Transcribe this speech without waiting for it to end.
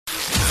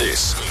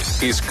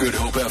This is Good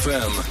Hope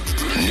FM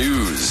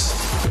News.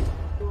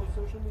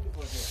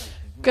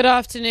 Good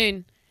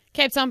afternoon.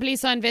 Cape Town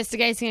police are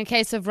investigating a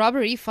case of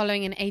robbery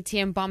following an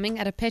ATM bombing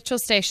at a petrol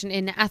station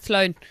in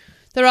Athlone.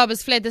 The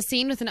robbers fled the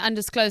scene with an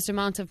undisclosed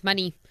amount of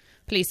money.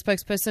 Police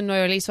spokesperson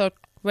Noyoliso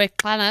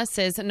Reklana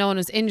says no one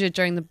was injured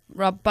during the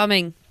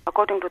bombing.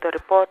 According to the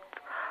report,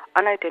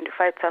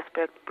 unidentified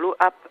suspect blew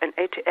up an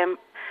ATM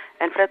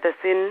and fled the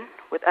scene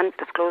with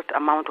undisclosed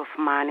amount of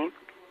money.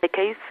 The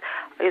case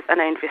is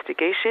under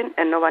investigation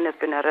and no one has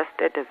been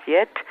arrested as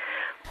yet.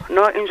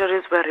 No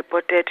injuries were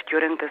reported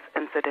during this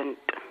incident.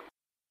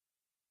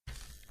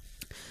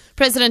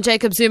 President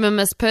Jacob Zuma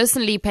must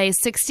personally pay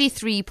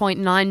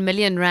 63.9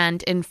 million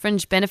rand in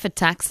fringe benefit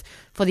tax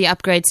for the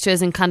upgrades to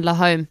his Nkandla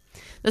home.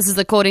 This is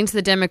according to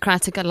the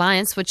Democratic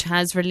Alliance, which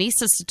has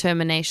released its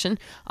determination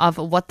of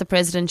what the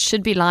president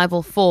should be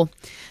liable for.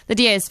 The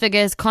DA's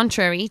figure is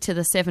contrary to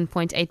the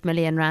 7.8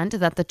 million rand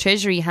that the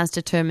Treasury has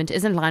determined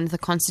is in line with the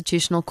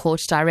Constitutional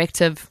Court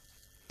directive.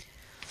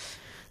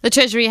 The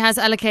Treasury has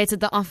allocated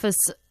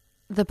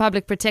the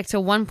Public Protector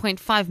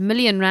 1.5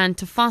 million rand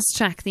to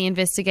fast-track the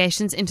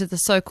investigations into the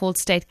so-called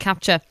state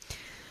capture.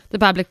 The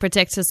Public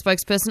Protector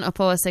spokesperson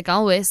Opoa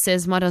Segalwe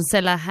says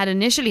Madonsela had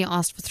initially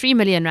asked for 3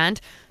 million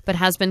rand, but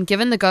has been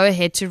given the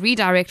go-ahead to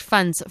redirect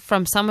funds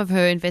from some of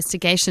her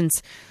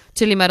investigations.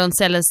 Tuli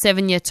Madonsela's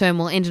 7-year term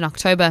will end in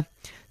October.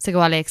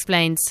 Segalwe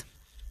explains.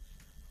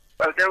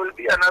 Well, there will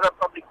be another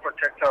public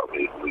protector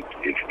if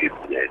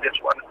this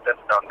one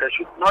steps down. There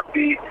should not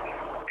be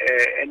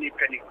any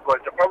panic, because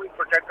the public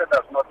protector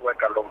does not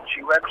work alone.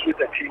 She works with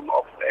a team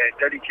of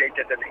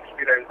dedicated and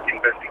experienced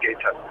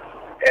investigators.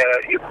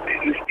 If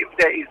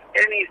there is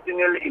any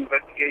single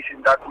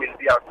investigation that will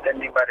be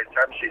outstanding by the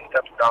time she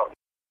steps down.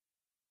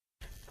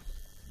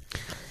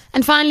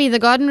 And finally, the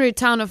Garden Route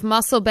town of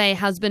Mossel Bay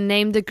has been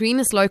named the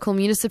greenest local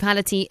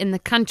municipality in the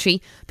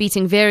country,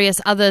 beating various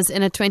others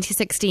in a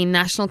 2016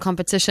 national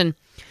competition.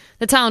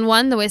 The town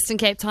won the Western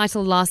Cape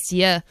title last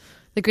year.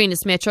 The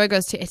greenest metro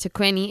goes to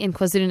eThekwini in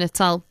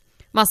KwaZulu-Natal.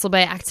 Mossel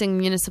Bay acting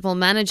municipal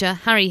manager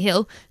Harry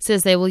Hill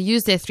says they will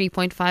use their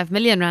 3.5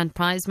 million rand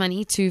prize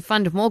money to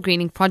fund more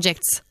greening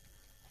projects.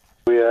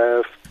 We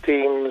have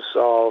teams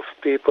of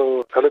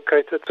people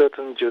allocated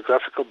certain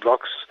geographical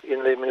blocks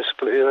in the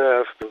municipal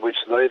area, which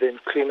they then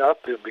clean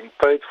up. They've been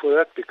paid for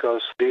that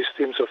because these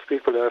teams of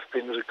people have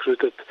been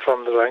recruited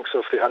from the ranks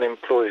of the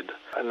unemployed.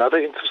 Another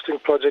interesting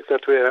project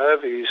that we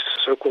have is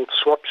so-called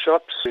swap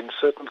shops in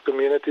certain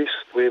communities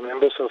where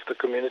members of the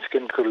community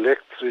can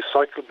collect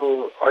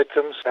recyclable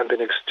items and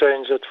then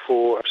exchange it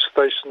for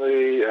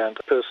stationery and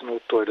personal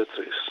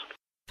toiletries.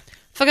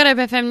 For Good Hope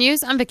FM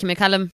News, I'm Vicky McCallum.